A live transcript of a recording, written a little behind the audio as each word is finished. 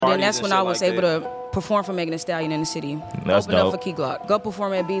Then that's when I was able to perform for Megan Thee Stallion in the city. That's Open dope. up for Key Glock. Go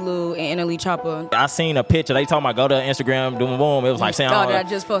perform at B-Lou and NLE Chopper. I seen a picture. They talking about go to Instagram, boom, boom. It was like saying, Oh, that I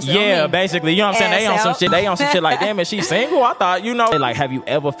just posted. yeah, basically. You know what I'm saying? They on some out. shit. They on some shit like, damn, is she single? I thought, you know. Like, have you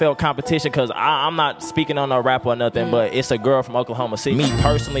ever felt competition? Because I'm not speaking on no rapper or nothing, but it's a girl from Oklahoma City. Me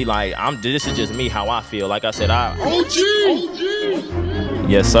personally, like, this is just me how I feel. Like I said, OG.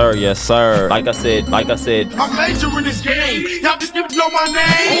 Yes, sir. Yes, sir. Like I said. I'm major in this game. Y'all just didn't know my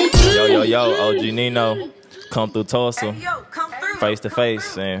name. Yo, OG Nino. Come through Tulsa. Hey, yo, come through.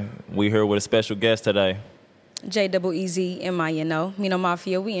 Face2Face. And we here with a special guest today. JEEZMINO. Nino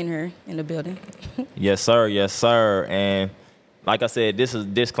Mafia, we in here in the building. Yes, sir. Yes, sir. And like I said, this is a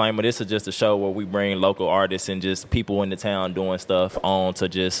disclaimer. This is just a show where we bring local artists and just people in the town doing stuff on to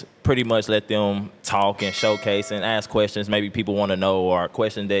just pretty much let them talk and showcase and ask questions maybe people want to know, or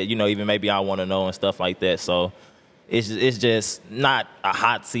questions that, you know, even maybe I want to know and stuff like that. So it's just not a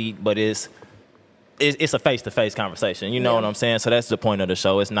hot seat, but it's a face-to-face conversation. You know what I'm saying? So that's the point of the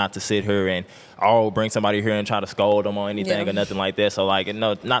show. It's not to sit here and, bring somebody here and try to scold them or anything or nothing like that. So, like,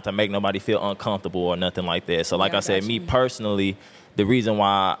 no, not to make nobody feel uncomfortable or nothing like that. So, like I said, me personally, the reason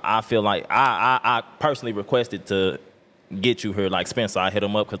why I feel like I personally requested to get you here, like Spencer, I hit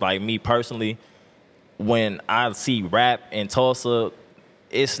him up because, like, me personally, when I see rap in Tulsa,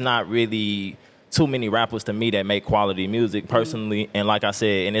 it's not really too many rappers to me that make quality music personally, and like I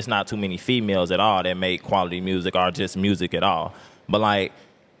said, and it's not too many females at all that make quality music or just music at all. But like,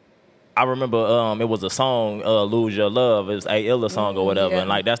 I remember it was a song, Lose Your Love. It was a Illa song or whatever, and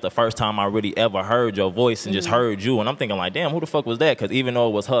like that's the first time I really ever heard your voice and just heard you, and I'm thinking like, damn, who the fuck was that? Because even though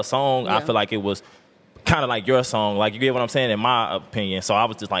it was her song, I feel like it was kind of like your song, like, you get what I'm saying, in my opinion. So I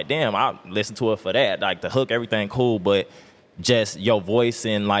was just like, damn, I listened to it for that, like the hook, everything cool, but just your voice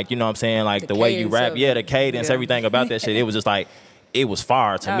and, like, you know what I'm saying, like the way you rap, the cadence, everything about that shit, it was just like, it was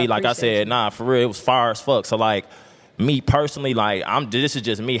fire to me. Like I said, nah, for real, it was fire as fuck. So like, me personally, like, this is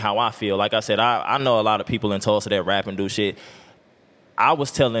just me how I feel. Like I said, I know a lot of people in Tulsa that rap and do shit. I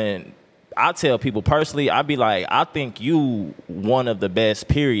tell people personally, I be like, I think you one of the best,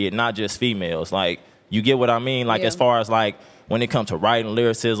 period, not just females. Like, you get what I mean? Like, as far as like, when it comes to writing,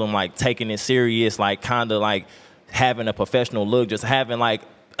 lyricism, like taking it serious, like kind of like having a professional look, just having like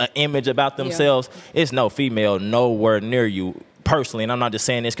an image about themselves, it's no female nowhere near you personally. And I'm not just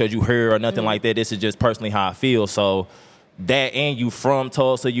saying this because you heard or nothing like that. This is just personally how I feel. So that, and you from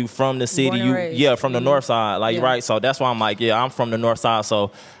Tulsa, you from the city, from the north side, like, right? So that's why I'm like, I'm from the north side.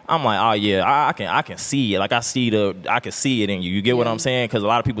 So I'm like, oh yeah, I can see it. Like, I can see it in you. You get what I'm saying? Because a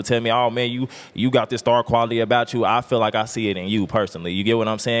lot of people tell me, oh man, you got this star quality about you. I feel like I see it in you personally. You get what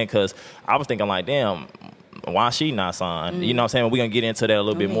I'm saying? Because I was thinking like, damn, why she not signed? You know what I'm saying? We're going to get into that a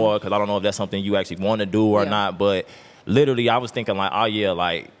little bit more, because I don't know if that's something you actually want to do or not. But literally, I was thinking like, oh yeah,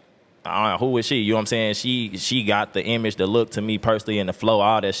 like, who is she? You know what I'm saying? She got the image, the look to me personally, and the flow,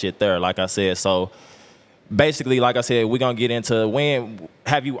 all that shit there, like I said. So basically, like I said, we're going to get into, when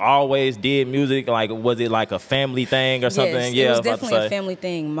have you always did music? Like, was it like a family thing or something? Yes, it was definitely a family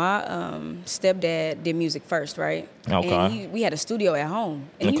thing. My stepdad did music first, right? Okay. And we had a studio at home,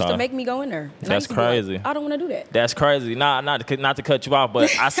 and he used to make me go in there. And that's crazy. Like, I don't want to do that. That's crazy. Not to cut you off,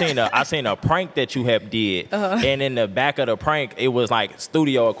 but I seen a prank that you have did, and in the back of the prank, it was like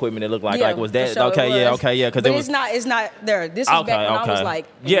studio equipment. It looked like was that sure okay? Yeah, because it's not there. This was back when I was like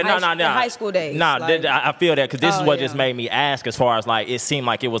in high school days. I feel that, because this is what just made me ask, as far as like, it seemed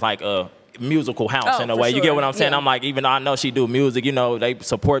like it was like a musical house in a way. Sure. You get what I'm saying? I'm like, even though I know she do music, you know, they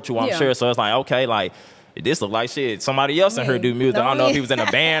support you, I'm sure. So it's like, okay, like, this look like shit. Somebody else in her do music. I don't know if he was in a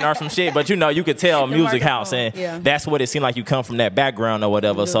band or some shit, but you know, you could tell music house, and that's what it seemed like. You come from that background or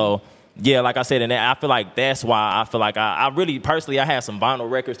whatever. So yeah, like I said, and I feel like that's why I feel like I really personally, I had some vinyl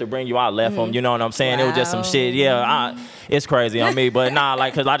records to bring you. I left them, you know what I'm saying? It was just some shit. Yeah, it's crazy on me, but nah,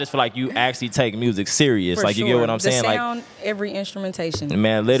 like, because I just feel like you actually take music serious. You get what I'm saying? The sound, like, every instrumentation.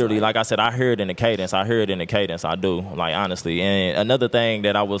 Man, literally, like I said, I heard it in the cadence. I do, like, honestly. And another thing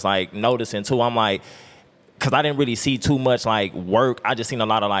that I was like noticing too, I'm like, because I didn't really see too much like work. I just seen a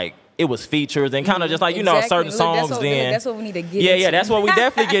lot of like, it was features and kind of just like, you know, certain songs. That's what we need to get into. Yeah, that's what we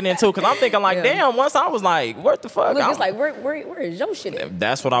definitely getting into. Because I'm thinking like, damn, once I was like, what the fuck? Look, it's like, where is your shit at?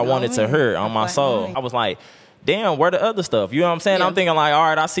 That's what I wanted to hear on my soul. I was like, damn, where the other stuff? You know what I'm saying? Yeah. I'm thinking like,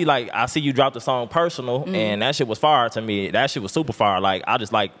 all right, I see you drop the song Personal, and that shit was fire to me. That shit was super fire. Like,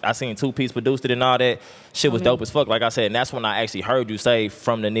 I seen 2 Piece produced it and all that. Shit was dope as fuck. Like I said, and that's when I actually heard you say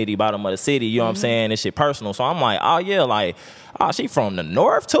from the nitty bottom of the city, you know what I'm saying? This shit Personal. So I'm like, oh yeah, like, oh, she from the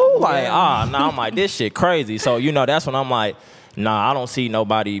north too? Like, nah, I'm like, this shit crazy. So, you know, that's when I'm like, nah, I don't see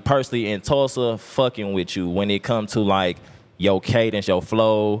nobody personally in Tulsa fucking with you when it comes to like your cadence, your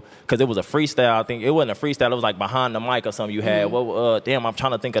flow, because it was a freestyle. I think it wasn't a freestyle. It was like behind the mic or something you had. Damn, I'm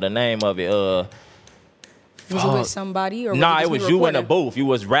trying to think of the name of it. Was it with somebody or? Nah, it was you in the booth. You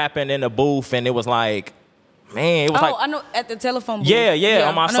was rapping in the booth, and it was like, man, it was like, I know, at the telephone booth. Yeah,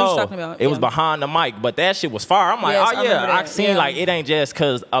 on my I know soul. what you're talking about. It was behind the mic, but that shit was fire. I'm like, Yes, I remember I that. seen like it ain't just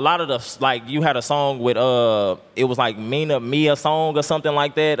because a lot of the like you had a song with it was like Mia song or something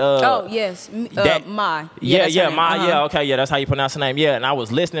like that. Yes, My. that's her name. My. Okay, that's how you pronounce the name. Yeah, and I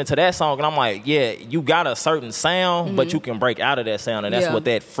was listening to that song and I'm like, yeah, you got a certain sound, but you can break out of that sound, and that's what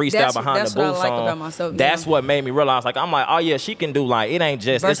that freestyle behind the booth what I song. like about myself. That's what made me realize. Like, I'm like, oh yeah, she can do like it ain't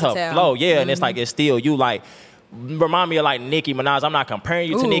just Versatile. it's her flow, and it's like it's still you like. Remind me of like Nicki Minaj. I'm not comparing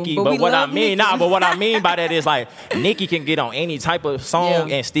you to Nicki, but what I mean, but what I mean by that is like Nicki can get on any type of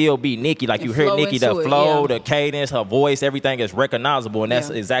song and still be Nicki. Like you hear Nicki, the flow, the cadence, her voice, everything is recognizable, and that's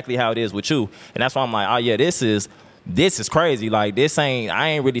exactly how it is with you. And that's why I'm like, oh yeah, this is crazy. Like I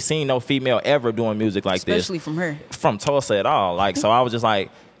ain't really seen no female ever doing music like this, especially from her, from Tulsa at all. Like so, I was just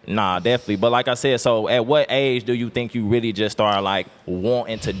like. Nah, definitely. But like I said, so at what age do you think you really just start like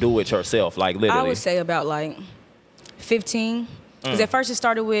wanting to do it yourself? Like literally, I would say about like 15. Because at first it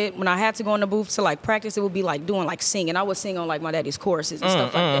started with when I had to go in the booth to like practice, it would be like doing like singing. I would sing on like my daddy's choruses and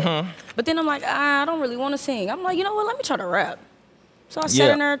stuff like that. But then I'm like, I don't really want to sing. I'm like, you know what? Let me try to rap. So I sat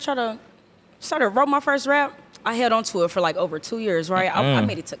in there, wrote my first rap. I held on to it for like over 2 years, right? I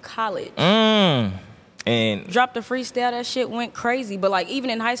made it to college. And dropped a freestyle. That shit went crazy. But like even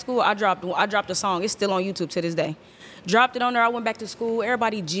in high school, I dropped a song. It's still on YouTube to this day. Dropped it on there. I went back to school.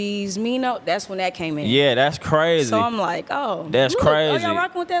 Everybody Jeezmino. That's when that came in. Yeah, that's crazy. So I'm like, that's crazy. Oh, y'all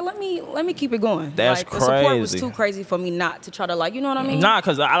rocking with that? Let me keep it going. That's like, crazy. The support was too crazy for me not to try to like, you know what I mean? Nah,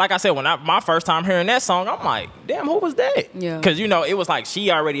 because like I said, when my first time hearing that song, I'm like, damn, who was that? Yeah. Because you know it was like she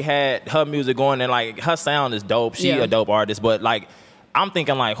already had her music going and like her sound is dope. She a dope artist, but like. I'm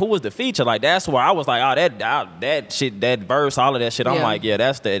thinking like, who was the feature? Like that's where I was like, that shit, that verse, all of that shit. I'm like, yeah,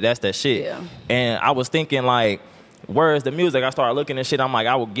 that's that shit. Yeah. And I was thinking like, where's the music? I started looking at shit. I'm like,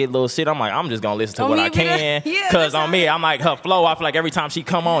 I would get little shit. I'm like, I'm just gonna listen to what I can. Cause on me, I'm like her flow. I feel like every time she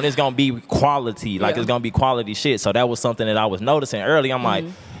come on, it's gonna be quality. Like it's gonna be quality shit. So that was something that I was noticing early. I'm like,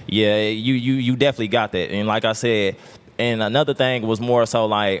 yeah, you definitely got that. And like I said, and another thing was more so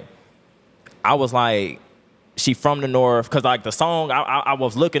like, I was like. She from the north, cause like the song I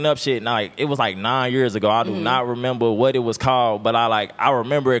was looking up shit, and like it was like 9 years ago. I do not remember what it was called, but I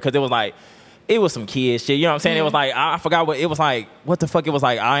remember it because it was like it was some kid shit. You know what I'm saying? It was like I forgot what it was like. What the fuck? It was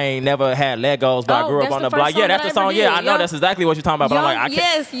like I ain't never had Legos, but I grew up on the block. Yeah, that's the song. Yeah, I know that's exactly what you're talking about. But I'm like,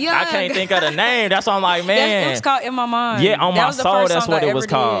 I can't think of the name. That's why I'm like, man. It was called In My Mind. Yeah, On My Soul. That's what it was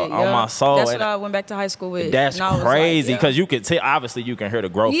called. On My Soul. That's what I went back to high school with. That's crazy because you could tell. Obviously, you can hear the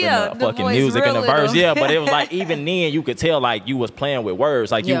growth in the fucking music and the verse. Yeah, but it was like even then you could tell like you was playing with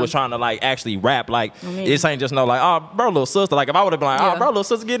words. Like you was trying to like actually rap. Like this ain't just no like bro, little sister. Like if I would have been like bro, little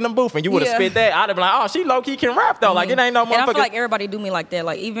sister, get in the booth, and you would have spit that, I'd have been like she low key can rap though. Like it ain't no motherfucker. And I feel like everybody do me like that.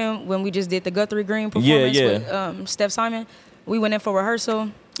 Like even when we just did the Guthrie Green performance with Steph Simon, we went in for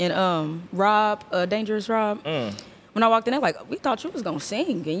rehearsal and Rob, Dangerous Rob. When I walked in there, like we thought you was gonna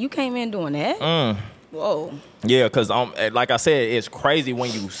sing and you came in doing that. Whoa. Yeah, because like I said, it's crazy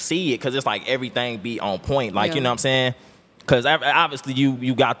when you see it because it's like everything be on point. Like you know what I'm saying. Because obviously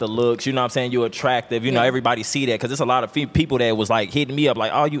you got the looks, you know what I'm saying? You're attractive. You know, everybody see that. Because there's a lot of people that was like hitting me up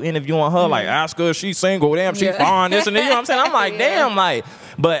like, oh, you interviewing her? Like, ask her, she's single. Damn, she fine, this and that. You know what I'm saying? I'm like, damn, like.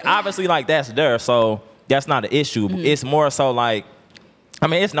 But obviously, like, that's there. So that's not an issue. It's more so like, I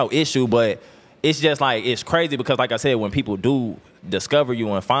mean, it's no issue, but it's just like, it's crazy because like I said, when people do discover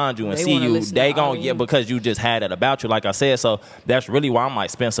you and find you and see you, they gon' because you just had it about you, like I said. So that's really why I'm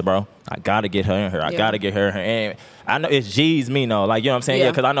like, Spencer, bro, I gotta get her in here. I gotta get her in here. And I know it's Jeezmino, like, you know what I'm saying?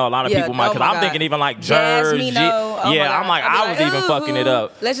 Yeah, because I know a lot of people might, because I'm thinking even like Jerzmino. I'm like, I was even fucking it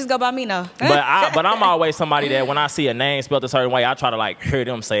up. Let's just go by Nino. But I'm always somebody that when I see a name spelled a certain way, I try to like hear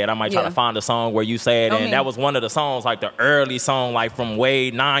them say it. I might try to find a song where you say it, and that was one of the songs, like the early song, like from way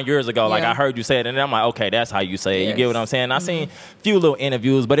 9 years ago. Like I heard you say it, and then I'm like, okay, that's how you say it. You get what I'm saying? I seen a few little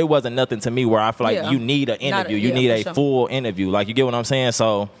interviews, but it wasn't nothing to me where I feel like you need an interview. You need a full interview. Like, you get what I'm saying?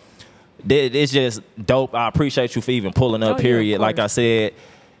 So it's just dope. I appreciate you for even pulling up, period. Like I said,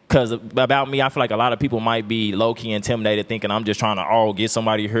 because about me, I feel like a lot of people might be low-key intimidated thinking I'm just trying to get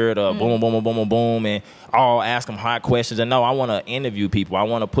somebody heard, boom, boom, boom, boom, boom, boom, and ask them hard questions. And no, I want to interview people. I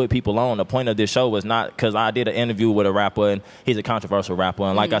want to put people on. The point of this show was not because I did an interview with a rapper, and he's a controversial rapper.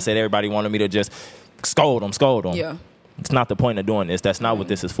 And like I said, everybody wanted me to just scold him. Yeah. It's not the point of doing this. That's not what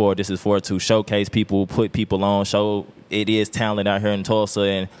this is for. This is for to showcase people, put people on, show it is talent out here in Tulsa.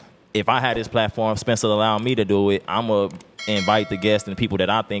 And if I had this platform, Spencer allowed me to do it, I'm going to invite the guests and the people that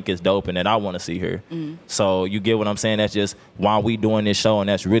I think is dope and that I want to see here. So you get what I'm saying? That's just why we doing this show, and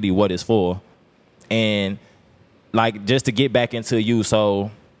that's really what it's for. And like, just to get back into you,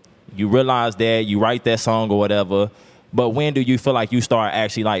 so you realize that you write that song or whatever, but when do you feel like you start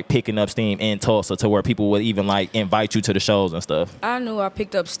actually like picking up steam in Tulsa to where people would even like invite you to the shows and stuff? I knew I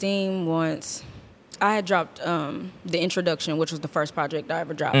picked up steam once I had dropped the introduction, which was the first project I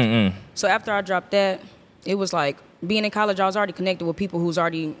ever dropped. So after I dropped that, it was like being in college, I was already connected with people who's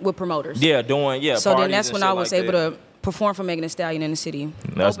already with promoters. Yeah, doing So then that's when I was able to perform for Megan Thee Stallion in the city.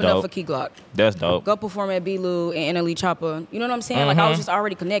 That's Open dope. up for Key Glock. That's dope. Go perform at B-Lou and NLE Choppa. You know what I'm saying? Like, I was just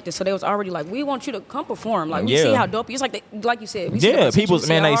already connected. So they was already like, we want you to come perform. Like, we see how dope you. It's like, like you said. We see the people, potential,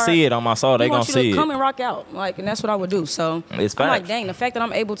 man, they our see it on my soul. They gonna see it. want you to come and rock out. Like, and that's what I would do. So It's I'm like, facts. dang, the fact that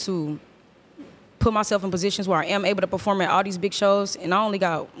I'm able to put myself in positions where I am able to perform at all these big shows, and I only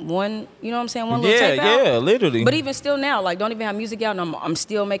got one, you know what I'm saying, one little tape out. Yeah, literally. But even still now, like, don't even have music out, and I'm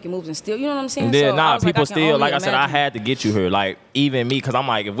still making moves and still, you know what I'm saying? Yeah, So nah, I was people like, I can still, only like I said, I imagine. had to get you here. Like, even me, because I'm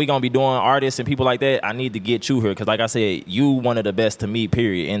like, if we going to be doing artists and people like that, I need to get you here. Because, like I said, you one of the best to me,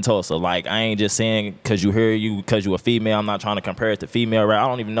 period, in Tulsa. Like, I ain't just saying because you hear you, because you a female. I'm not trying to compare it to female rap. I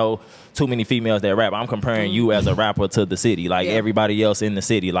don't even know too many females that rap. I'm comparing you as a rapper to the city. Like, everybody else in the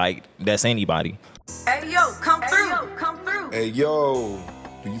city. Like, that's anybody. Hey yo, come through, come through. Hey yo,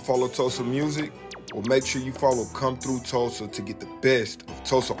 do you follow Tulsa music? Well, make sure you follow Come Through Tulsa to get the best of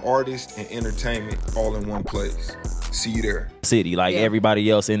Tulsa artists and entertainment all in one place. See you there. City, like everybody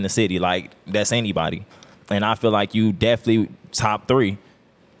else in the city, like that's anybody. And I feel like you definitely top 3,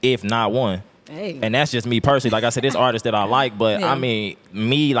 if not 1. Hey. And that's just me personally. Like I said, this artist that I like, but I mean,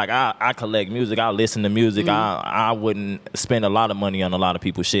 me, like I collect music, I listen to music. I wouldn't spend a lot of money on a lot of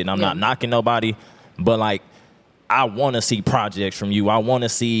people's shit. And I'm not knocking nobody, but like, I want to see projects from you. I want to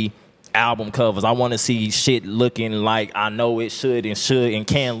see album covers. I want to see shit looking like I know it should and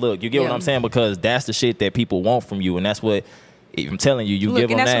can look. You get what I'm saying? Because that's the shit that people want from you, and that's what I'm telling you. You Look, give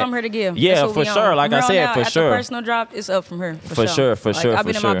them and that's that. what I'm here to give. Yeah, That's what for we sure. on. Like I From said, here on out, for after sure. personal drop, it's up from here. For sure, for Like, sure, I've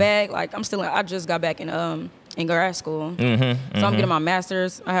been for in my sure. bag. Like, I just got back in grad school. So I'm getting my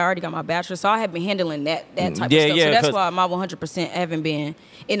master's. I already got my bachelor's. So I have been handling that type of stuff. So that's why my 100% haven't been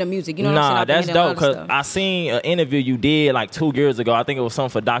in the music. You know what I'm saying? I've been That's handling dope, because other stuff. I seen an interview you did like 2 years ago. I think it was something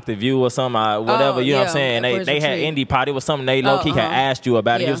for Dr. View or something, whatever. You know what I'm saying? for his They had retreat. Indie Pot. It was something they low-key had asked you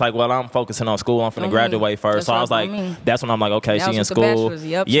about it. He Yeah. was like, well, I'm focusing on school. I'm finna graduate first. That's So I what was like, I mean. that's when I'm like, okay, That she was in with the school. bachelor's,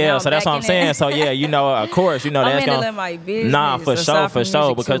 yep. So Yeah, now so I'm that's what back I'm in saying. it. So yeah, you know, of course, you know, I'm that's handling gonna, my business Nah, for aside sure, from for sure.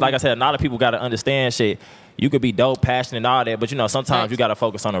 music, Because too. like I said, a lot of people got to understand shit. You could be dope, passionate, and all that, but you know, sometimes Facts. you got to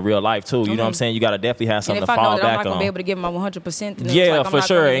focus on the real life too. You know what I'm saying? You got to definitely have And something if to I know fall that I'm back not going to on. be able to give my 100%, then it's Yeah, like, I'm for not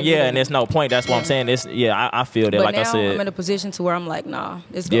sure. gonna And do yeah, it. and there's no point. That's what I'm saying. This, I feel that. But Like now I said, I'm in a position to where I'm like, nah,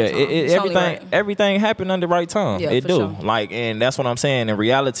 it's go yeah, time. It's only right. everything happened under the right time. Yeah, it for do. sure. Like, and that's what I'm saying. In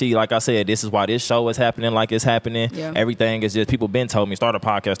reality, like I said, this is why this show is happening like it's happening. Yeah. Everything is just, people been told me, start a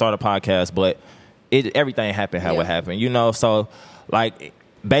podcast, but everything happened how it happened, you know? So, like,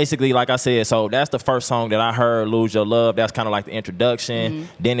 basically, like I said, so that's the first song that I heard, Lose Your Love. That's kind of like the introduction.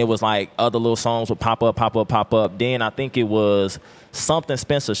 Then it was like other little songs would pop up. Then I think it was something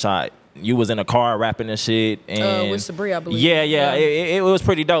Spencer shot. You was in a car rapping and shit. And with Sabri, I believe. Yeah. Yeah. It was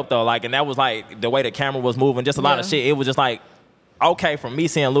pretty dope, though. Like, and that was like the way the camera was moving, just a lot of shit. It was just like, okay, from me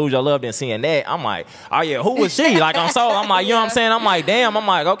seeing Lose Your Love, then seeing that, I'm like, oh yeah, who was she? Like, I'm like, you know what I'm saying? I'm like, damn, I'm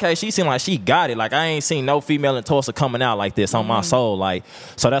like, okay, she seemed like she got it. Like, I ain't seen no female in Tulsa coming out like this on my soul. Like,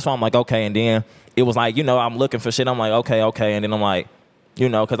 so that's why I'm like, okay. And then it was like, you know, I'm looking for shit. I'm like, okay. And then I'm like, you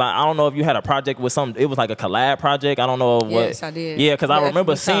know, because I don't know if you had a project with some, it was like a collab project. I don't know what. Yes, I did. Yeah, because I Yeah,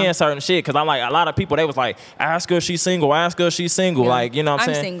 remember from the time. seeing certain shit. Because I'm like, a lot of people, they was like, ask her if she's single. Yeah. Like, you know what I'm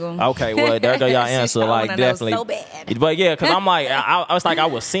I'm saying? single. Okay, well, there go y'all answer. I Like, wanna know definitely. so bad. But yeah, because I'm like, I was like, I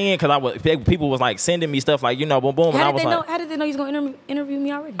was seeing, because people was like sending me stuff like, you know, boom, boom. And I How was did they know? like, How did they know you was gonna interview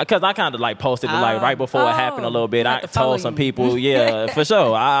me already? because I kind of like posted it like right before it happened a little bit. I I have to follow told some you. people, yeah, for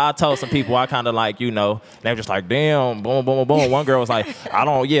sure. I told some people, I kind of like, you know, they were just like, damn, boom, boom, boom. One girl was like,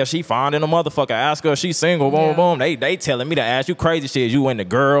 she fine in a motherfucker. Ask her if she's single, boom, boom. They telling me to ask you crazy shit. You into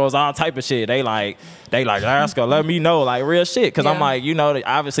girls, all type of shit. They like ask her, let me know, like real shit. Because I'm like, you know,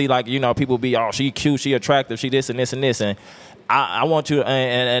 obviously, like, you know, people be, she cute, she attractive, she this and this and this. And I want you,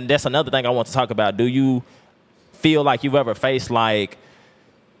 and that's another thing I want to talk about. Do you feel like you've ever faced like,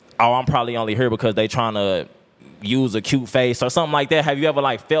 I'm probably only here because they trying to use a cute face or something like that? Have you ever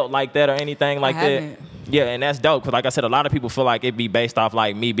like felt like that or anything like that? Yeah, and that's dope because, like I said, a lot of people feel like it be based off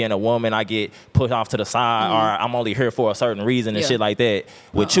like me being a woman. I get pushed off to the side, or I'm only here for a certain reason and shit like that.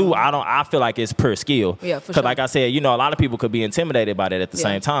 With you, I feel like it's pure skill. Yeah, for Because, sure. like I said, a lot of people could be intimidated by that at the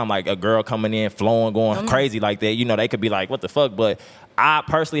same time. Like a girl coming in, flowing, going crazy like that. They could be like, "What the fuck?" But I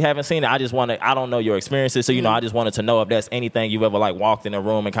personally haven't seen it. I don't know your experiences, so I just wanted to know if that's anything you've ever like walked in a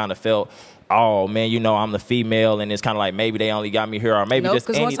room and kind of felt, oh man, I'm the female, and it's kind of like maybe they only got me here, or maybe just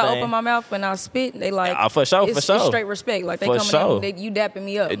anything. Because once I open my mouth and I spit, they like for sure. It's straight respect. Like they For coming sure. in, you dapping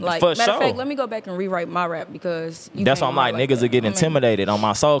me up. Like For matter of sure. fact, let me go back and rewrite my rap because that's why I'm like niggas that. will get intimidated on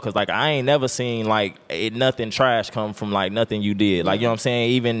my soul because like I ain't never seen like nothing trash come from like nothing you did. Like you know what I'm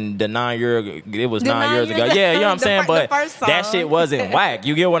saying? Even the 9 year it was 9 years ago. Yeah, you know what I'm saying? But that shit wasn't whack.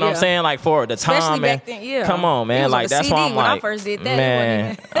 You get what I'm saying? Like for the time, especially man. back then, yeah. Come on, man. Like that's CD why I'm when like, I first did that,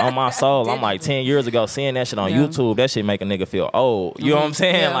 man, on my soul, I'm like 10 years ago seeing that shit on YouTube. That shit make a nigga feel old. You know what I'm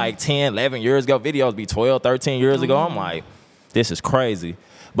saying? Yeah. Like 10, 11 years ago, videos be 12, 13 years ago. I'm like, this is crazy.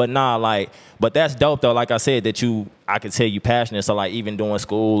 But nah, but that's dope though. Like I said, I could tell you passionate. So like even doing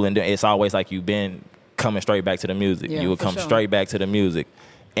school and it's always like you've been coming straight back to the music. Yeah, you would come sure. straight back to the music.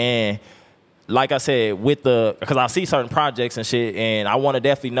 And like I said, because I see certain projects and shit, and I want to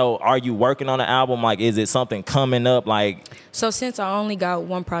definitely know, are you working on an album? Like, is it something coming up? Like, so since I only got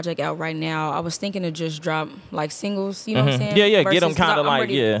one project out right now, I was thinking to just drop like singles. You know what I'm saying? Yeah, get them Versus- 'cause kind of I'm like,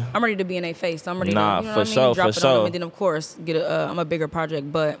 ready, yeah. I'm ready to be in a face. I'm ready Nah, to, you know for what I mean? sure, Drop for it on sure. them, and then of course get I'm a bigger project,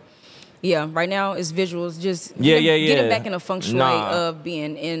 but. Yeah, right now it's visuals. Just get it back in a functional way of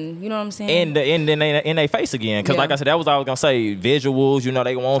being in. You know what I'm saying? In their face again. Because like I said, that was what I was gonna say. Visuals,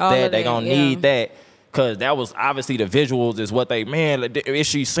 they want All that. of They that, gonna yeah. need that. Cause that was obviously the visuals is what they is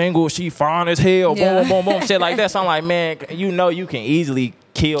she single? She fine as hell. Yeah. Boom, boom, boom, shit like that. So I'm like, man, you can easily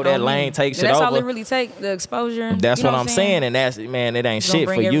kill that lane, take shit that's over. all it really take, the exposure. That's you know what I'm saying, and that's it ain't Gonna shit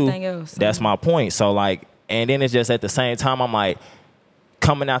for bring you. everything else, so. That's my point. So like, and then it's just at the same time, I'm like,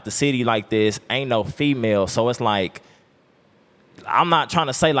 coming out the city like this, ain't no female, so it's like. I'm not trying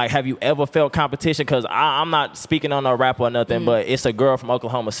to say like, have you ever felt competition? Because I'm not speaking on no rap or nothing, but it's a girl from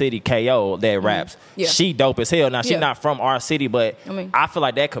Oklahoma City, KO, that raps. Yeah. She dope as hell. Now, she not from our city, but I feel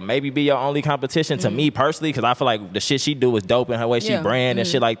like that could maybe be your only competition to me personally, because I feel like the shit she do is dope in her way she brand and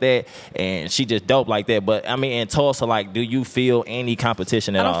shit like that, and she just dope like that. But I mean, in Tulsa, like, do you feel any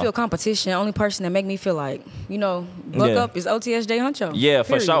competition at all? I don't feel competition. The only person that make me feel like, look up is OTSJ Huncho. Yeah,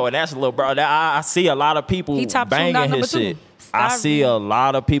 for Period. sure. And that's a little bro. I see a lot of people He top banging tuned out his number shit. 2. I see a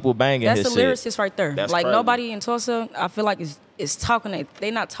lot of people banging That's his the shit. lyricist right there. That's like crazy. nobody in Tulsa, I feel like is talking.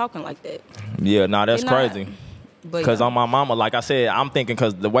 They not talking like that. Yeah, nah, that's They not. crazy. But Because on my mama, like I said, I'm thinking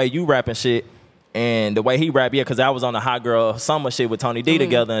because the way you rapping shit and the way he rap, because I was on the Hot Girl Summer shit with Tony D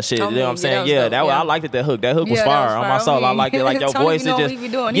together and shit. You know what I'm saying? that was dope, I liked it, that hook. That hook was Yeah, that fire. was On my fire. soul, I liked it. Like your Tony voice know is what just. he be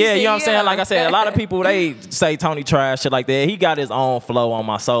doing. He Yeah, said, you know what I'm saying? yeah. Like I said, a lot of people, they say Tony trash, shit like that. He got his own flow. On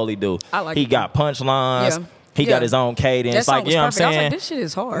my soul, he do. I like he it. got punchlines. Yeah. He got his own cadence. That song Like, was you know what I'm perfect. I was saying? like, this shit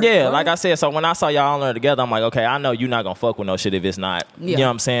is hard. Yeah, bro. like I said, so when I saw y'all on there together, I'm like, okay, I know you're not gonna fuck with no shit if it's not. You know what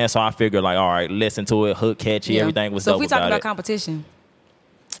I'm saying? So I figured like, all right, listen to it, hook catchy, everything was so dope if we talking about about it. competition,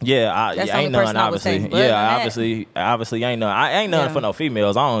 Yeah, That's the ain't only none person I would obviously. say. But other Yeah, than obviously ain't none. I ain't none Yeah. for no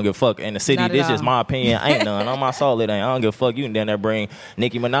females. I don't give a fuck in the city. Not at This is all. my opinion. Ain't none on my soul. It ain't. I don't give a fuck. You can down there bring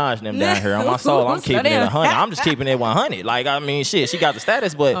Nicki Minaj and them down here on my soul. I'm So keeping it damn. 100. I'm just keeping it 100. Like I mean, shit. She got the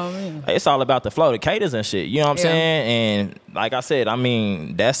status, but Oh, man. it's all about the flow, the cadence and shit. You know what I'm Yeah. saying? And like I said, I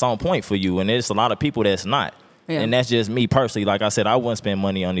mean, that's on point for you. And there's a lot of people that's not. Yeah. And that's just me personally. Like I said, I wouldn't spend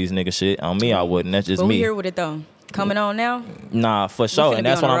money on these nigga shit. On me, I wouldn't. That's just but we me. here with it though. Coming on now. Nah, for sure. finna And be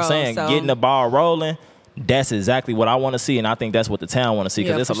that's on what the I'm road, saying. so- Getting the ball rolling, that's exactly what I want to see. And I think that's what the town want to see.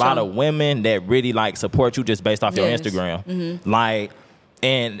 Because Yeah, there's a for lot sure. of women that really like support you just based off your Yes. Instagram. Like,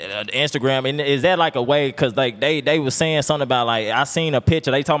 and Instagram, and is that like a way? Because like they was saying something about like I seen a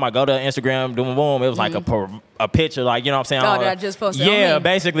picture. They told me go to Instagram, boom, boom. It was like a picture, like you know what I'm saying. Oh, that I just posted on Yeah, me.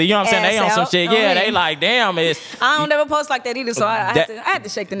 basically, you know what I'm saying. They on Ass some out shit. on Yeah, me. they like damn. It's I don't never post like that either, so I had to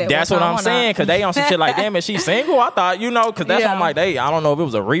shake the net. that's one what time, I'm saying, because they on some shit like, damn, is she single? I thought, because that's why I'm like, I don't know if it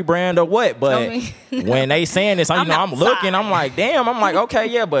was a rebrand or what, but I mean, when they saying this, I'm outside. looking, I'm like, damn, I'm like, okay,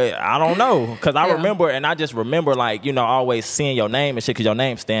 yeah, but I don't know, because I Yeah. remember, and I just remember, like, always seeing your name and shit, because your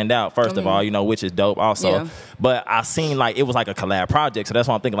name stand out, first of all, which is dope also, Yeah. but I seen, like, it was like a collab project, so that's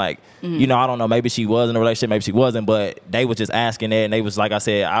why I'm thinking, like, I don't know, maybe she was in a relationship, maybe she wasn't, but they was just asking that, and they was, like I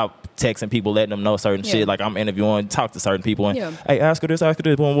said, I texting people, letting them know certain shit, like, I'm interviewing, talk to certain people, and, hey, ask her this,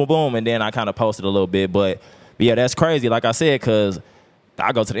 boom, boom, boom, and then I kind of posted a little bit, but yeah, that's crazy, like I said, because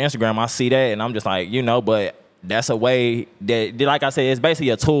I go to the Instagram, I see that, and I'm just like, but that's a way that, like I said, it's basically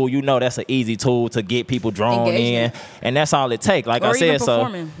a tool. You know, that's an easy tool to get people drawn in, and that's all it takes. Like or I said, even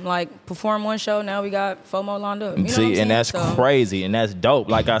performing. Like perform one show, now we got FOMO lined up. You know what I'm saying? And that's crazy, and that's dope.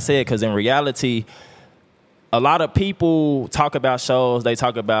 Like I said, because in reality, a lot of people talk about shows. They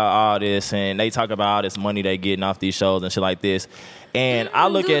talk about all this, and they talk about all this money they getting off these shows and shit like this. And I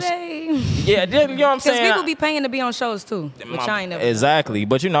look at, yeah, you know what I'm saying? Because people be paying to be on shows too, which I ain't never exactly.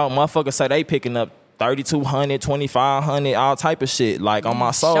 But you know, motherfuckers say they picking up 3,200, 2,500, all type of shit. Like on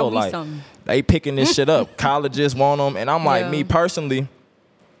my soul, like they picking this shit up. Colleges want them, and I'm like, me personally,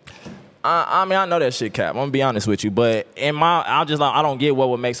 I mean, I know that shit cap. I'm gonna be honest with you, but I don't get what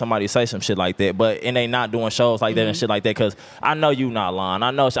would make somebody say some shit like that. But and they not doing shows like that and shit like that, because I know you not lying.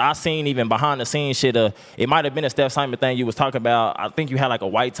 I know I seen even behind the scenes shit. It might have been a Steph Simon thing you was talking about. I think you had like a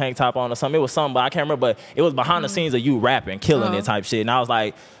white tank top on or something. It was something, but I can't remember. But it was behind the scenes of you rapping, killing it type shit. And I was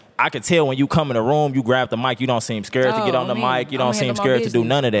like, I could tell when you come in the room, you grab the mic, you don't seem scared to get on the mic. You don't seem scared to do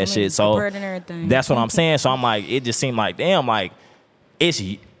none of that shit. So that's what I'm saying. So I'm like, it just seemed like, damn, like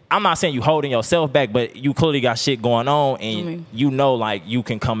I'm not saying you holding yourself back, but you clearly got shit going on, and you know, like, you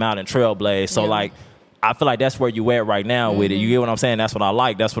can come out and trailblaze. So, like, I feel like that's where you at right now with it. You get what I'm saying? That's what I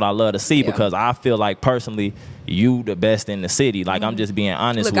like. That's what I love to see, because I feel like, personally, you the best in the city. Like, I'm just being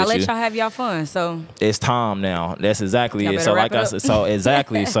honest with you. Look, I let y'all have y'all fun, so. It's time now. That's exactly it. So, like I said, so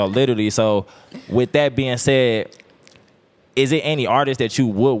exactly. So, literally, so with that being said, is it any artist that you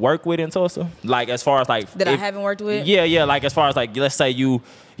would work with in Tulsa? Like, as far as, like. That I haven't worked with? Yeah. Like, as far as, like, let's say you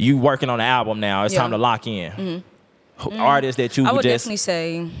working on the album now. It's time to lock in. Artists that you I would just. definitely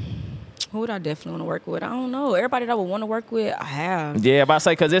say, who would I definitely want to work with? I don't know. Everybody that I would want to work with, I have. Yeah, but I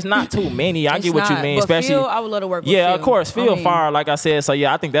say, because it's not too many. I get what you mean. But especially Phil, I would love to work with Phil. Yeah, of course. Phil fire, like I said. So,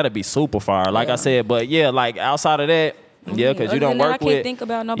 yeah, I think that'd be super fire, like I said. But, yeah, like, outside of that, yeah, because you don't work with. I can't think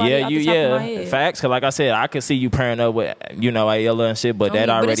about nobody off the top of my head. Facts. Because, like I said, I could see you pairing up with, Ayala and shit, but that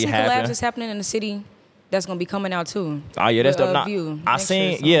already happened. But collabs is happening in the city. That's gonna be coming out too. Oh yeah, that's dope. I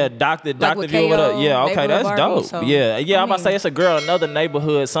seen Dr. View with a okay, that's dope. So, I'm about to say it's a girl, another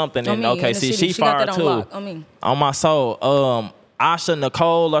neighborhood something, and okay, see she fired too. On my soul, Asha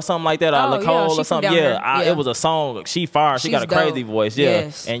Nicole or something like that, or Nicole or something. It was a song. She fired. She got a crazy voice.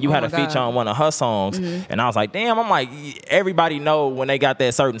 And you had a feature on one of her songs, and I was like, damn. I'm like, everybody know when they got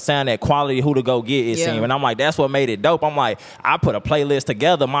that certain sound, that quality, who to go get. It seemed, and I'm like, that's what made it dope. I'm like, I put a playlist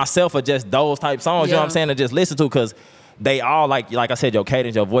together myself of just those type songs. You know what I'm saying? To just listen to, because they all like I said, your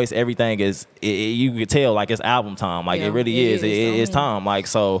cadence, your voice, everything is. You can tell like it's album time. Like it really is. It's time. Like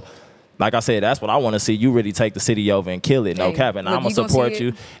so. Like I said, that's what I want to see. You really take the city over and kill it. No cap. And I'm going to support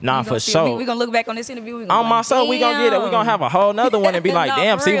you. Nah, for sure. We're going to look back on this interview. On my soul, we're going to get it. We're going to have a whole nother one and be like,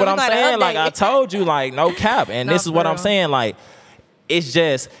 damn, see what I'm saying? Like, I told you, like, no cap. And this is what I'm saying. Like, it's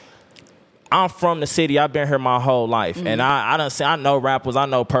just, I'm from the city. I've been here my whole life. And I know rappers. I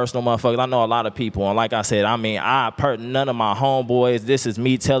know personal motherfuckers. I know a lot of people. And like I said, I mean, none of my homeboys, this is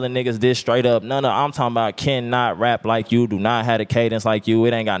me telling niggas this straight up. I'm talking about cannot rap like you, do not have a cadence like you.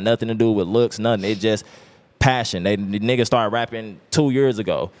 It ain't got nothing to do with looks, nothing. It just passion. The niggas started rapping 2 years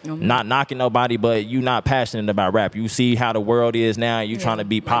ago. Not knocking nobody, but you not passionate about rap. You see how the world is now, and you trying to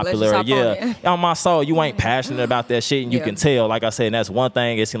be popular. On my soul, you ain't passionate about that shit, and you can tell. Like I said, and that's one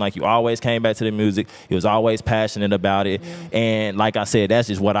thing. It seemed like you always came back to the music. You was always passionate about it. And like I said, that's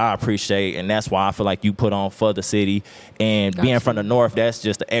just what I appreciate, and that's why I feel like you put on for the city. And being from the North, that's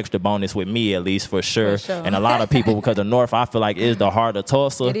just an extra bonus with me, at least, for sure. And a lot of people, because the North, I feel like, is the heart of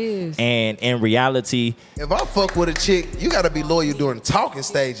Tulsa. It is. And in reality, if I fuck with a chick, you gotta be loyal during talking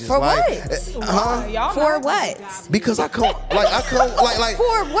stages. For like, what? For what? Because I come like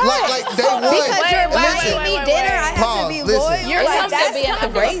for what? Like day one. Because you're buying me dinner, I have to be loyal. You're like,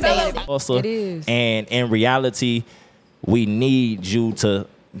 that's crazy. Also, it is. And in reality, we need you to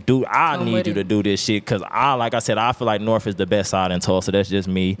do. I need you to do this shit, because like I said, I feel like North is the best side in Tulsa. That's just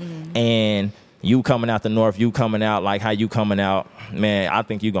me. And you coming out the North, you coming out like how you coming out, man, I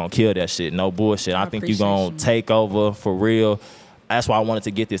think you gonna kill that shit. No bullshit. I think you gonna take over for real. That's why I wanted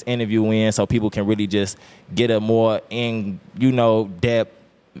to get this interview in, so people can really just get a more depth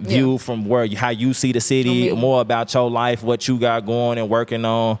view from how you see the city, more about your life, what you got going and working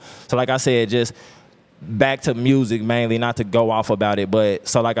on. So like I said, just back to music mainly, not to go off about it, but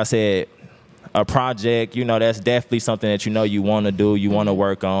so like I said, a project, that's definitely something that you want to do, you want to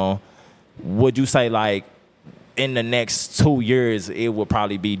work on. Would you say, like, in the next 2 years, it will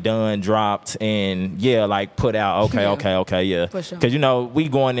probably be done, dropped, and, like, put out, okay, yeah. For sure. Because, we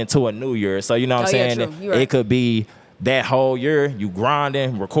going into a new year, so, you know what I'm saying? True. Right. It could be that whole year, you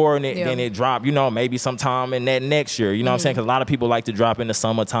grinding, recording it, Yeah. then it drop, you know, maybe sometime in that next year. You know what I'm saying? Because a lot of people like to drop in the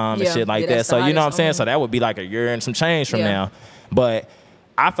summertime and Yeah. shit like Yeah, that. that's So, the you know what I'm hottest. saying? So that would be like a year and some change from Yeah. now. But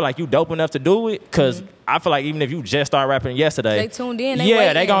I feel like you dope enough to do it because I feel like even if you just started rapping yesterday, They tuned in, they yeah,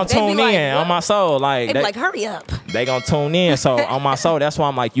 waiting. they gonna They be tune like, in on what? my soul. Like, They be like, hurry up. they gonna tune in. So on my soul, that's why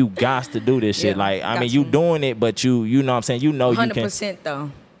I'm like, you got to do this shit. Yeah, Like, I got mean, you to. doing it, but you know what I'm saying? You know you can. 100%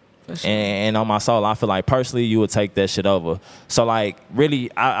 though. For sure. And on my soul, I feel like personally you would take that shit over. So like, really,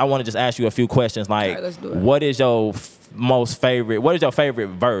 I want to just ask you a few questions. Like, All right, let's do it. what is your what is your favorite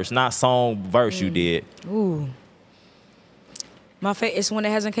verse? Not song, verse you did. Ooh. It's one that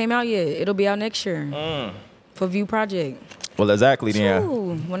hasn't came out yet. It'll be out next year. For View Project. Well, exactly then.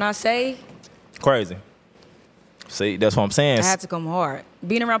 Ooh, when I say Crazy. See, that's what I'm saying. I had to come hard.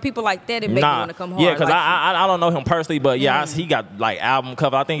 Being around people like that, it made me want to come hard. Yeah, because like, I don't know him personally, but yeah, he got like album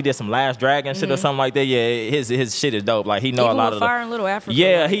cover. I think he did some Last Dragon shit or something like that. Yeah, his shit is dope. Like he know even a lot with of Fire and Little Africa.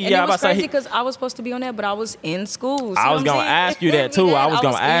 Yeah, like, he and yeah. it was I crazy because I was supposed to be on that, but I was in school. I was gonna ask you that too. I was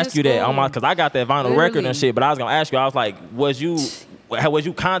gonna ask you that on my because I got that vinyl record Literally. and shit. But I was gonna ask you. I was like, was you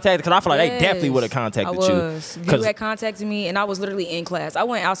contacted? Because I feel like they definitely would have contacted I you. was. View had contacted me, and I was literally in class. I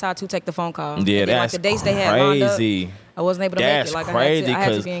went outside to take the phone call. Yeah, and then, that's like the dates they had lined up, crazy. I wasn't able to That's make it. Like crazy I had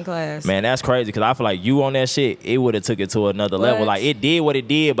to because be in class. man, that's crazy because I feel like you on that shit, it would have took it to another level. What? Like it did what it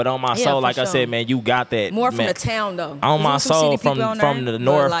did, but on my Yeah, soul, for like I sure. said, man, you got that More from man, the town though. on my There's some soul, city people on from there, the but,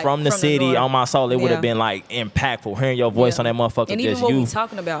 north, like, from the city, north. on my soul, it would have Yeah. been like impactful. Hearing your voice on that motherfucker, And even just what you we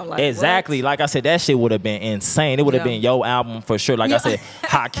talking about, like exactly. what? Like I said, that shit would have been insane. It would have Yeah. been your album for sure. Like I said,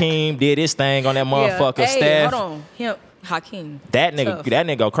 Hakeem did his thing on that motherfucker. Yeah. Hey, Steph, hold on, him, Hakeem. that nigga, Tough. that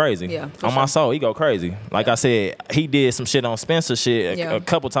nigga go crazy. Yeah, for on my sure. soul, he go crazy. Like I said, he did some shit on Spencer shit Yeah. a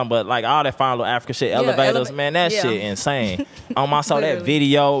couple times, but like all that final Africa shit, elevators, man, that yeah. shit insane. On my soul, that Literally.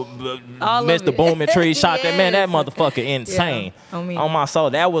 video, All of Mr. it. Boom and Tree shot that man, that Yes. motherfucker insane. Yeah, on me. On my soul,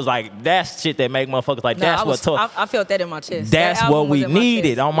 that was like that shit that make motherfuckers like No, that's I what took. I felt that in my chest. That's That what album we was in my needed.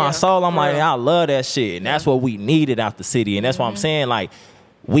 chest. On my Yeah, soul, I'm for like, real. I love that shit. And that's what we needed out the city. And that's what I'm saying. Like,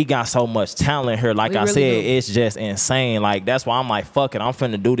 we got so much talent here. Like We I really said, do. it's just insane. Like, that's why I'm like, fuck it. I'm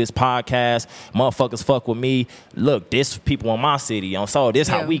finna do this podcast. Motherfuckers fuck with me. Look, this people in my city. On soul, this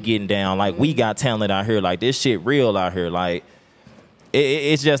how Yeah. we getting down. Like, we got talent out here. Like, this shit real out here. Like,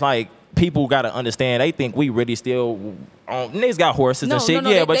 it's just like, people gotta understand. They think we really still niggas got horses No, and shit. no,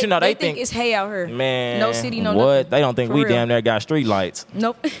 yeah, they, but you know they think it's hay out here. man, no city, no what? nothing. They don't think For we real. damn near got street lights.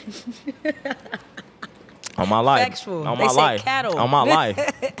 Nope. On my life. Factual. On They my say life. cattle. On my life.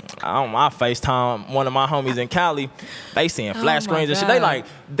 On my FaceTime, one of my homies in Cali, they seeing flat Oh my screens and shit. They God. like,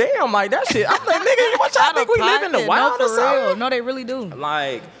 damn, like that shit. I'm like, nigga, what y'all Out think of we live in the pocket. wild No, or for real. something? No, they really do.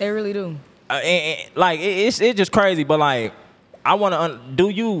 Like, They really do. like it's just crazy. But like, I want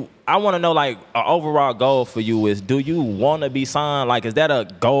to I want to know like an overall goal for you is, do you want to be signed? Like, is that a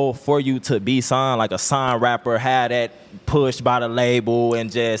goal for you to be signed? Like a signed rapper, had that pushed by the label and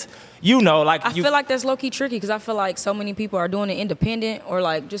just, you know, like I feel like that's low key tricky because I feel like so many people are doing it independent or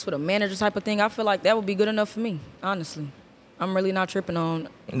like just with a manager type of thing. I feel like that would be good enough for me, honestly. I'm really not tripping on.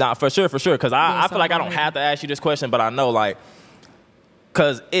 Nah, for sure. Because I feel like I don't something have to ask you this question, but I know, like,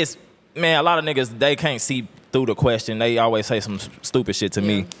 because it's, man, a lot of niggas, they can't see through the question. They always say some stupid shit to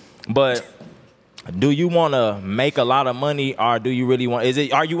me. But do you want to make a lot of money, or do you really want,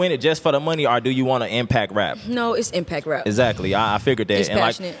 are you in it just for the money, or do you want to impact rap? No, it's impact rap. Exactly. I figured that. It's and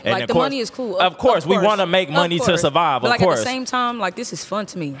passionate. and Like of the course- money is cool. Of course, we want to make money Of to course. survive. But Of like course. at the same time, like this is fun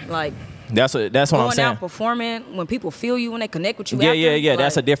to me. Like That's what I'm going saying. out performing when people feel you, when they connect with you. Yeah, after, yeah.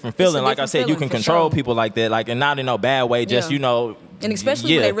 That's a like, different it's a feeling. Like I different said, you feeling, can for control sure. people like that, like, and not in no bad way. Just Yeah. you know, And especially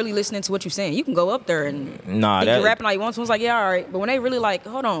yeah. when they really listening to what you're saying, you can go up there and Nah, think that- you're rapping all you want to. It's like, yeah, all right. But when they really like,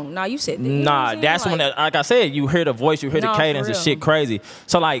 hold on, nah, you said this. You know what Nah, I'm saying? that's like, when, like I said, you hear the voice, you hear Nah, the for cadence and real. shit crazy.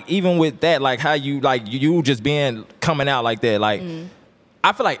 So like, even with that, like how you like you just being coming out like that, like Mm-hmm.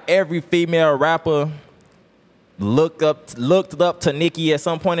 I feel like every female rapper looked up to Nicki at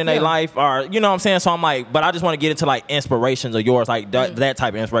some point in their Yeah. life, or you know what I'm saying. So I'm like, but I just want to get into like inspirations of yours, like Mm. that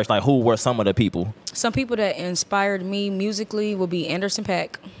type of inspiration. Like, who were some of the people? some people that inspired me musically would be Anderson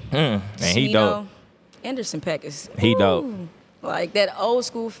 .Paak. And he Nino. dope. Anderson .Paak is He dope. Like that old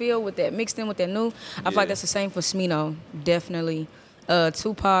school feel with that mixed in with that new. I feel like that's the same for Jeezmino, definitely.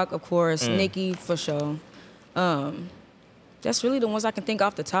 Tupac, of course. Nicki, for sure. That's really the ones I can think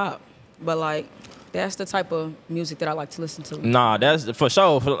off the top. But like, that's the type of music that I like to listen to. Nah, that's for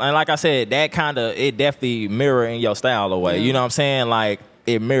sure. And like I said, that kind of, it definitely mirror in your style away. Yeah. You know what I'm saying? Like,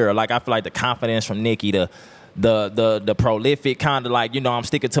 it mirror. Like, I feel like the confidence from Nicki, the prolific kind of like, you know, I'm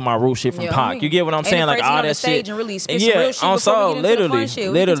sticking to my root shit from Yeah, Pac. I mean, you get what I'm ain't saying? Like afraid to get all on the that stage shit. and really spit some real shit on before we soul, get into the fun literally, shit. We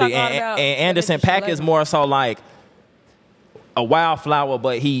can literally. talk all about And Anderson that shit .Paak is later. more so like, a wildflower,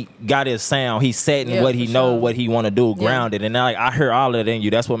 but he got his sound. He's setting what he know, what he want to do, grounded. And like I hear all of that in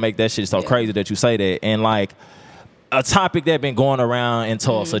you. That's what make that shit so crazy that you say that. And like a topic that been going around in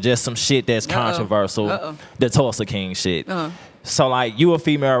Tulsa, just some shit that's controversial, the Tulsa King shit. So like you a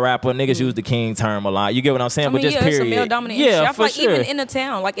female rapper, niggas use the king term a lot. You get what I'm saying? I mean, but just period. It's a male dominant industry. I feel like sure. even in the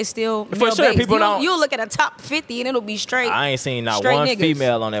town, like it's still for sure. based. People don't. You'll look at a top 50 and it'll be straight. I ain't seen not one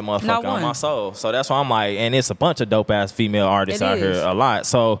female on that motherfucker on my soul. So that's why I'm like, and it's a bunch of dope ass female artists out here a lot.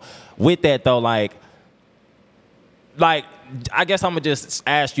 So with that though, like I guess I'm gonna just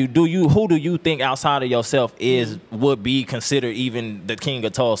ask you: who do you think outside of yourself would be considered even the king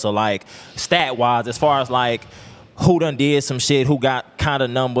of Tulsa? Like stat wise, as far as like who done did some shit, who got kind of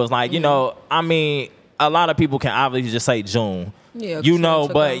numbers, like you know, I mean, a lot of people can obviously just say June, you know,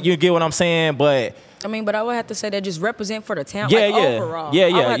 but you get what I'm saying. But I mean, but I would have to say that just represent for the town, overall.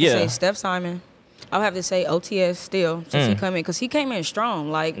 I would have to say Steph Simon. I would have to say OTS still since he come in because he came in strong.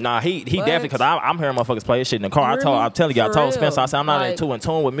 Like he definitely because I'm hearing motherfuckers play this shit in the car. Really? I'm telling you, I told For Spencer, I said I'm not like, in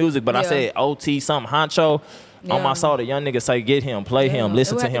tune with music, but I said OT something honcho. On my soul, the young niggas say get him, play him,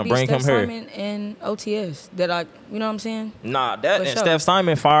 listen to him, bring him here. Simon and OTS that you know what I'm saying? Nah, that and Steph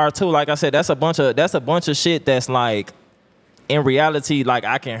Simon fire too. Like I said, that's a bunch of shit that's like in reality, like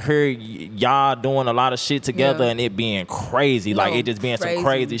I can hear y'all doing a lot of shit together and it being crazy. Like it just being some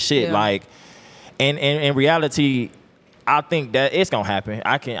crazy shit. Like and in reality, I think that it's gonna happen.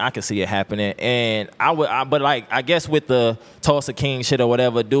 I can see it happening, and but like I guess with the Tulsa King shit or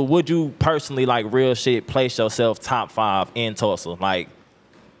whatever, would you personally like real shit place yourself top 5 in Tulsa, like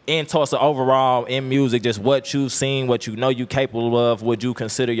in Tulsa overall in music, just what you've seen, what you know you capable of? Would you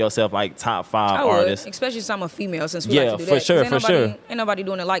consider yourself like top 5 artists? Especially since I'm a female, since we like to do for that. sure. Ain't nobody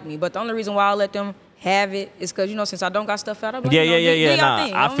doing it like me, but the only reason why I let them have it is because, you know, since I don't got stuff out, I'm like,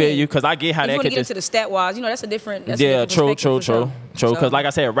 I feel you because I get how that could get into the stat wise, you know, that's a different. True. Because like I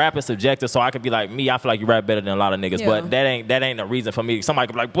said, rap is subjective, so I could be like me. I feel like you rap better than a lot of niggas, but that ain't a reason for me. Somebody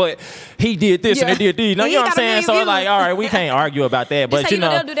could be like, but he did this and he did these. No, you know what I'm saying? So it's like, all right, we can't argue about that. But you know,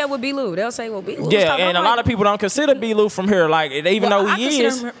 they'll do that with B-Lou. They'll say, well, B-Lou. Yeah, and a lot of people don't consider B-Lou from here. Like even though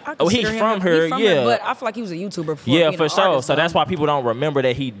he's from here, but I feel like he was a YouTuber before. Yeah, for sure. So that's why people don't remember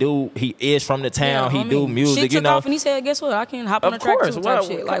that he is from the town. He do music. Shit took off and he said, guess what? I can hop on the track too type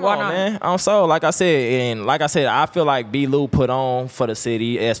shit. Like, why not? Man. I'm so, like I said, I feel like B-Lou put on for the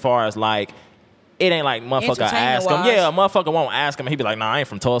city as far as like, it ain't like motherfucker ask him. Yeah, a motherfucker won't ask him. He be like, nah, I ain't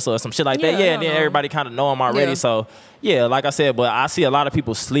from Tulsa or some shit like that. Yeah, and then everybody kind of know him already. So, yeah, like I said, but I see a lot of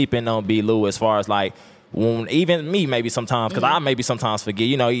people sleeping on B-Lou as far as like, even me maybe sometimes, because I maybe sometimes forget.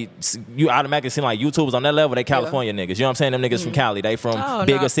 You know, you automatically seem like YouTubers on that level. They California niggas. You know what I'm saying? Them niggas from Cali. They from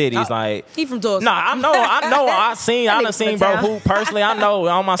bigger cities. Like he from Tulsa. Nah, I know. I done seen bro who personally I know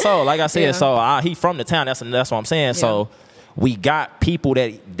on my soul. Like I said, so he from the town. That's what I'm saying. So we got people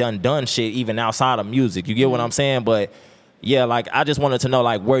that done shit even outside of music. You get what I'm saying? But yeah, like I just wanted to know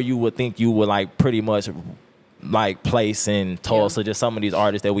like where you would think you would like pretty much like place in Tulsa. Just some of these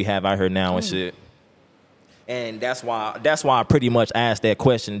artists that we have out here now and shit. And that's why I pretty much asked that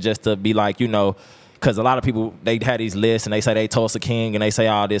question, just to be like, you know, because a lot of people, they had these lists and they say they Tulsa King and they say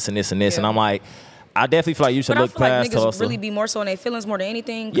all this and this and this. And I'm like, I definitely feel like you should look past Tulsa. But I feel like niggas really be more so in their feelings more than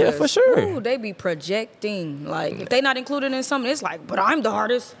anything. Yeah, for sure. They be projecting. Like, if they not included in something, it's like, but I'm the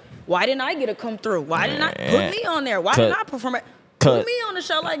hardest. Why didn't I get to come through? Why didn't I put me on there? Why didn't I perform it? Put me on the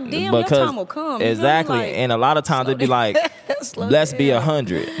show. Like, damn, your time will come. Exactly. Like, and a lot of times it'd be like, let's be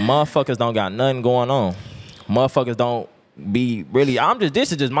 100. Motherfuckers don't got nothing going on. Motherfuckers don't be really,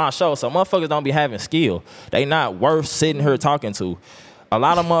 this is just my show, so motherfuckers don't be having skill. They not worth sitting here talking to. A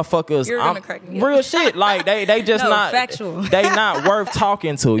lot of motherfuckers, real shit, like they just not factual. They not worth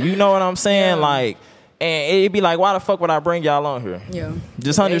talking to. You know what I'm saying? Like, and it'd be like, why the fuck would I bring y'all on here? Yeah,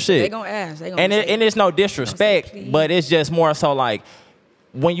 just under shit. They gonna ask. They gonna and it's no disrespect, but it's just more so like,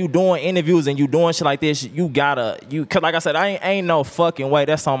 when you doing interviews and you doing shit like this, cause like I said, I ain't no fucking way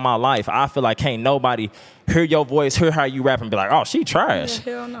that's on my life. I feel like can't nobody hear your voice, hear how you rap and be like, oh, she trash.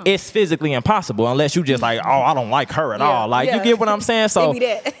 Yeah, hell no. It's physically impossible unless you just like, oh, I don't like her at all. Like, you get what I'm saying? So,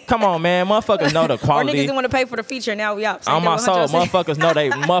 come on, man. Motherfuckers know the quality. Or niggas didn't want to pay for the feature, now we out. On my soul, motherfuckers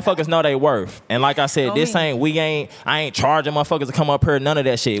know they worth. And like I said, I ain't charging motherfuckers to come up here, none of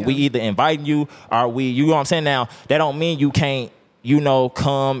that shit. Yeah. We either inviting you or you know what I'm saying? Now, that don't mean you can't,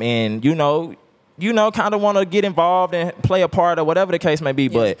 come and, kind of want to get involved and play a part or whatever the case may be. Yeah.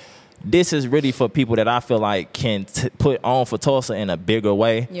 But this is really for people that I feel like can put on for Tulsa in a bigger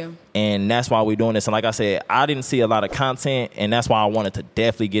way. Yeah. And that's why we're doing this. And like I said, I didn't see a lot of content, and that's why I wanted to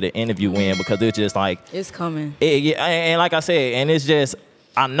definitely get an interview in, because it's just like... It's coming. And like I said, and it's just...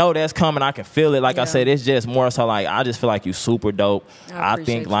 I know that's coming. I can feel it. Like I said, it's just more so like I just feel like you super dope. I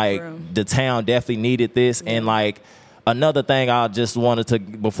think like the town definitely needed this. And like another thing I just wanted to,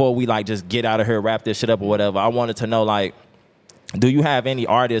 before we like just get out of here, wrap this shit up or whatever, I wanted to know like, do you have any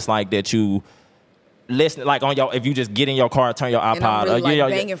artists like that you listen like on your, if you just get in your car, turn your iPod, and I'm really,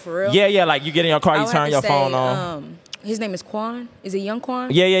 like, banging for real? Yeah, like you get in your car, you turn your phone on. His name is Quan. Is it Young Quan?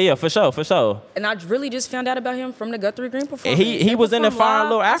 Yeah, for sure. And I really just found out about him from the Guthrie Green performance. He was in the Fire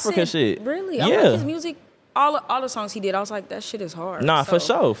Little Africa shit. Really? I like his music. All the songs he did, I was like, that shit is hard. Nah, for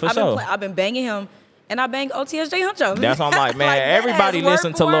sure. I've been banging him. And I banged OTSJ Huncho. That's what I'm like, man. Like, everybody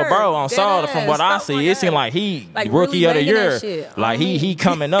listen to Lil Bro on Soul. From what I see, it seemed like he like rookie of the year. Like he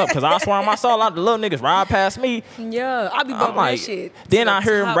coming up. Because I swear on my soul, the little niggas ride past me. Yeah, I be bumping like, that shit. Then I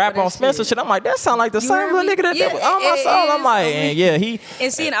hear him rap on Spencer shit. I'm like, that sound like the same little nigga that on my soul. I'm like, and he.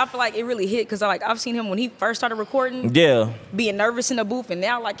 And seeing, I feel like it really hit because I've seen him when he first started recording. Yeah. Being nervous in the booth, and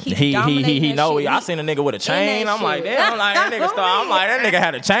now like he know. I seen a nigga with a chain. I'm like, damn. I'm like, that nigga I'm like, that nigga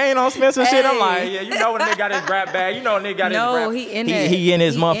had a chain on Spencer shit. I'm like, yeah, you know when the nigga got his rap bag. You know nigga got his rap. He in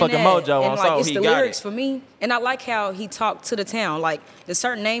his motherfucking mojo. And like, it's he the got lyrics it. for me. And I like how he talked to the town. Like the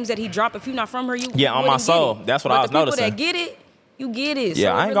certain names that he dropped. If you're not from her, you on my soul. That's what I was noticing. But the people that get it, you get it.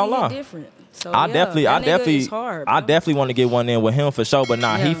 Yeah, so I ain't gonna lie. Different. So, I definitely want to get one in with him for sure. But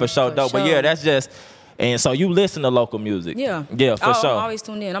he for sure dope. But yeah, that's just. And so you listen to local music. Yeah, for sure. I'm always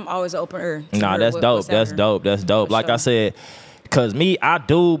tuned in. I'm always open ear. Nah, that's dope. That's dope. Like I said. Cause me, I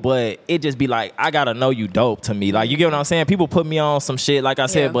do, but it just be like, I gotta know you dope to me. Like, you get what I'm saying? People put me on some shit, like I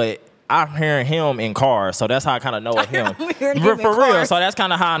said, but I'm hearing him in cars, so that's how I kind of know of him. For real, so that's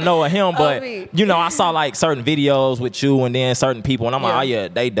kind of how I know of him. But you know, I saw like certain videos with you and then certain people, and I'm like, oh yeah,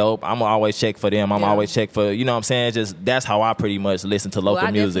 they dope. I'm gonna always check for them. I'm always check for, you know what I'm saying? Just that's how I pretty much listen to local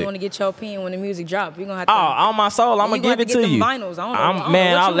music. I definitely want to get your opinion when the music drops. You're gonna have to. On my soul, I'm gonna give it to you. Vinyls.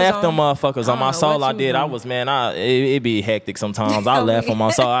 I left them motherfuckers on my soul. I did. I was it be hectic sometimes. I left on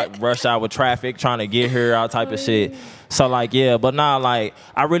my soul. I rush out with traffic trying to get here, all type of shit. So like but nah, like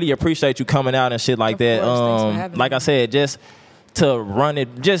I really appreciate you coming out and shit like that. Thanks for having like me. I said, just to run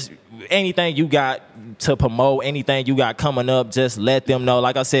it, just anything you got to promote, anything you got coming up, just let them know.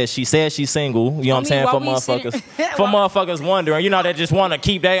 Like I said, she said she's single. You know what I'm saying? For motherfuckers, motherfuckers wondering, you know, they just want to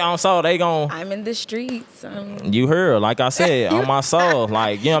keep their own soul. They gon' I'm in the streets. You heard, like I said, on my soul,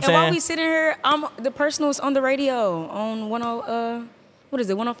 like you know what I'm saying. And while we sitting here, the personal's on the radio on 105.7,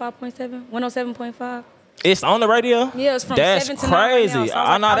 107.5. It's on the radio? Yeah, it's from that's 7 to 9 crazy. right now, so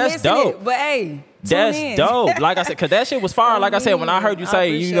I know that's dope. But hey, that's dope. Like I said, because that shit was fire. Like I said, when I heard you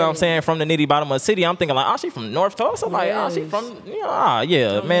say, you know what I'm saying, from the nitty bottom of the city, I'm thinking like, oh, she from North Tulsa? Like, oh, she from,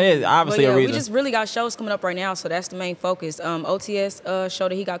 man, it's obviously a reason. We just really got shows coming up right now, so that's the main focus. OTS show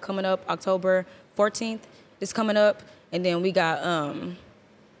that he got coming up October 14th is coming up. And then we got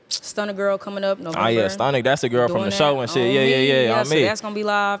Stunner Girl coming up November. Oh yeah, Stunner, that's the girl from the show and shit. Yeah, so that's gonna be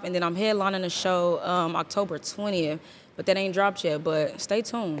live, and then I'm headlining the show October 20th, but that ain't dropped yet. But stay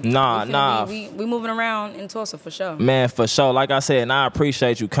tuned. Nah. We moving around in Tulsa for sure. Man, for sure. Like I said, and I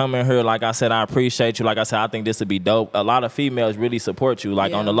appreciate you coming here. Like I said, I appreciate you. Like I said, I think this would be dope. A lot of females really support you.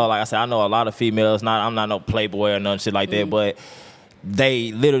 Like on the low. Like I said, I know a lot of females. I'm not no playboy or none shit like that, but.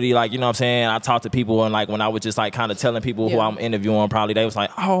 They literally, like, you know what I'm saying, I talk to people and like when I was just like kind of telling people who I'm interviewing, probably they was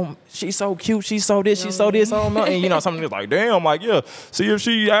like, oh, she's so cute, she's so this, she's so this, and you know, something was like, damn, like, yeah, see if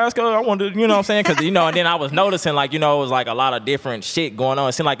she ask her, I want to, you know what I'm saying, because, you know, and then I was noticing, like, you know, it was like a lot of different shit going on.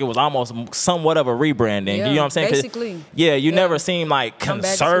 It seemed like it was almost somewhat of a rebranding, you know what I'm saying? Basically. You never seemed like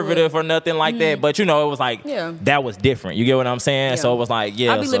conservative or nothing like that, but, you know, it was like, that was different, you get what I'm saying? So it was like,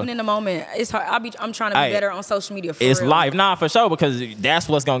 I be living in the moment. It's hard. I'm trying to be better on social media for it's real. life, nah, for sure, because that's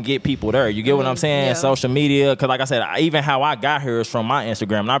what's gonna get people there. You get what I'm saying? Social media, because like I said, even how I got here is from my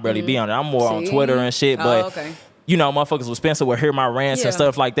Instagram, and I barely be on it. I'm more on Twitter and shit, but you know, motherfuckers with Spencer would hear my rants and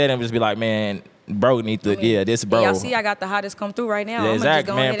stuff like that and just be like, man, bro need to, this bro. Y'all see I got the hottest come through right now.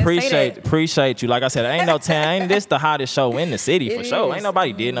 Exactly, man. Appreciate you. Like I said, ain't this the hottest show in the city for sure. Ain't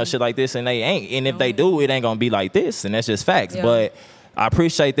nobody did no shit like this, and they ain't. And if they do, it ain't gonna be like this, and that's just facts. But I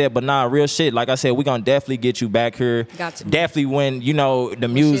appreciate that, but nah, real shit. Like I said, we're gonna definitely get you back here. Got to. Definitely when, you know, the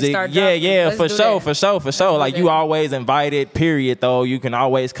music. For sure. Like you always invited, period, though. You can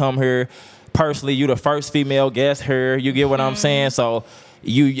always come here. Personally, you the first female guest here. You get what I'm saying? So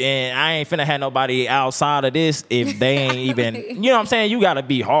and I ain't finna have nobody outside of this if they ain't even, you know what I'm saying? You gotta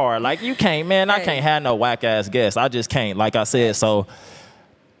be hard. Like you can't, man, I can't have no whack ass guests. I just can't, like I said. So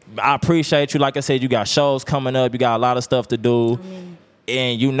I appreciate you. Like I said, you got shows coming up. You got a lot of stuff to do.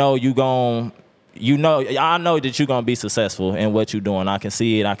 And you know you gon' I know that you're gonna be successful in what you're doing. I can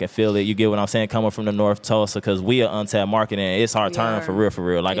see it, I can feel it. You get what I'm saying? Coming from the North Tulsa, because we are untapped market and it's our turn for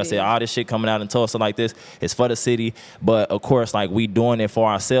real. Like I said, all this shit coming out in Tulsa like this, it's for the city. But of course, like we doing it for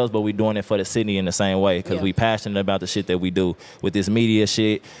ourselves, but we doing it for the city in the same way, because we passionate about the shit that we do. With this media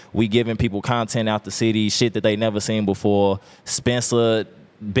shit, we giving people content out the city, shit that they never seen before. Spencer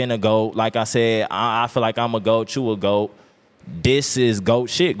been a GOAT. Like I said, I feel like I'm a GOAT, you a GOAT. This is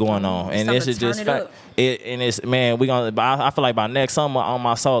GOAT shit going on, and this is just fact. And it's, man, I feel like by next summer, on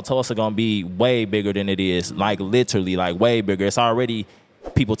my soul, Tulsa gonna be way bigger than it is. Like literally, like way bigger. It's already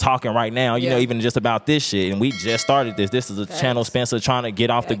people talking right now. You know, even just about this shit, and we just started this. This is a channel Spencer trying to get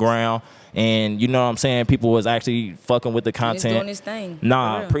off the ground, and you know what I'm saying. People was actually fucking with the content. Doing his thing.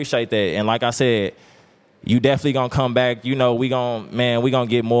 Nah, I appreciate that, and like I said, you definitely gonna come back. You know, we gonna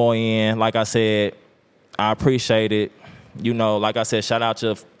get more in. Like I said, I appreciate it. You know, like I said, shout out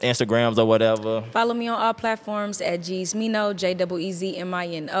your Instagrams or whatever. Follow me on all platforms at Jeezmino,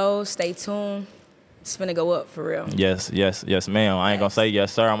 JEEZMINO. Stay tuned. It's finna go up for real. Yes, ma'am. I ain't gonna say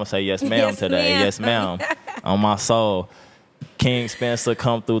yes, sir. I'm gonna say yes, ma'am today. Ma'am. Yes, ma'am. On my soul. King Spencer,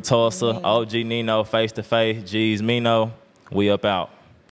 come through Tulsa. OG Nino, face to face. Jeezmino. We up out.